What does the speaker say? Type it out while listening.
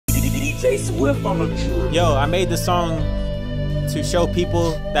DJ Swift on the track. Yo, I made this song to show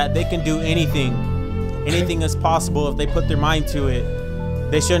people that they can do anything. Anything is possible if they put their mind to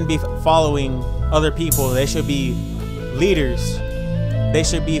it. They shouldn't be following other people. They should be leaders. They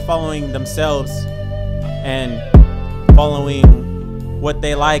should be following themselves and following what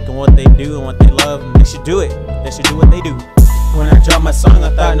they like and what they do and what they love. And they should do it. They should do what they do. When I dropped my song,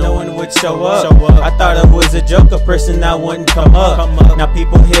 I thought no one would show up. I thought it was a joke, a person that wouldn't come up. Now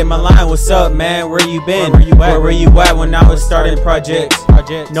people hit my line, what's up, man? Where you been? Where were you at when I was starting projects?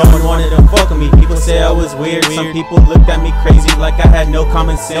 No one wanted to fuck with me. People say I was weird. Some people looked at me crazy like I had no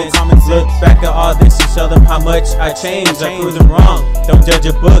common sense. Look back at all this and show them how much I changed. I proved them wrong. Don't judge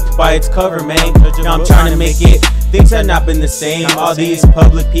a book by its cover, man. Now I'm trying to make it. Things have not been the same. All these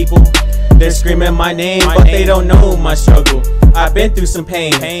public people, they're screaming my name, but they don't know my struggle. I've been through some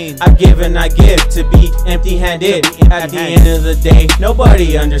pain. I give and I give to be empty-handed. At the end of the day,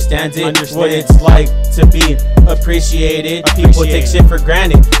 nobody understands it. What it's like to be appreciated. People take shit for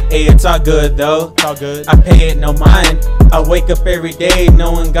granted. Hey, it's all good though. I pay it no mind. I wake up every day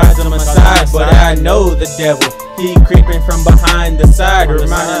knowing God's on my side, but I know the devil. He creeping from behind the side,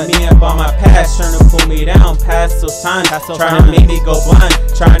 reminding me of all my past, trying to pull me down past those times, trying to make me go blind,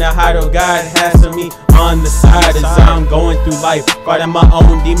 trying to hide what God has for me on the side as I'm going through life, fighting my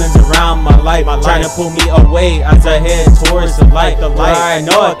own demons around my life, trying to pull me away as I head towards the light, where I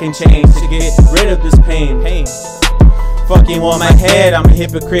know I can change to get rid of this pain. Fucking on my head, I'm a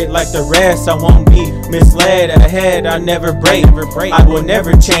hypocrite like the rest. I won't be misled ahead, I never break. I will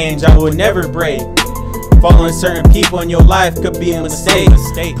never change, I will never break. Following certain people in your life could be a mistake.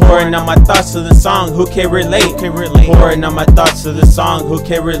 Pouring out my thoughts to the song, who can relate? Pouring out my thoughts to the song, who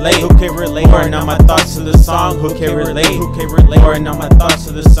can relate? Pouring out my thoughts to the song, who can relate? Pouring out my thoughts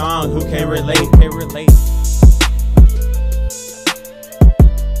to the song, who can relate?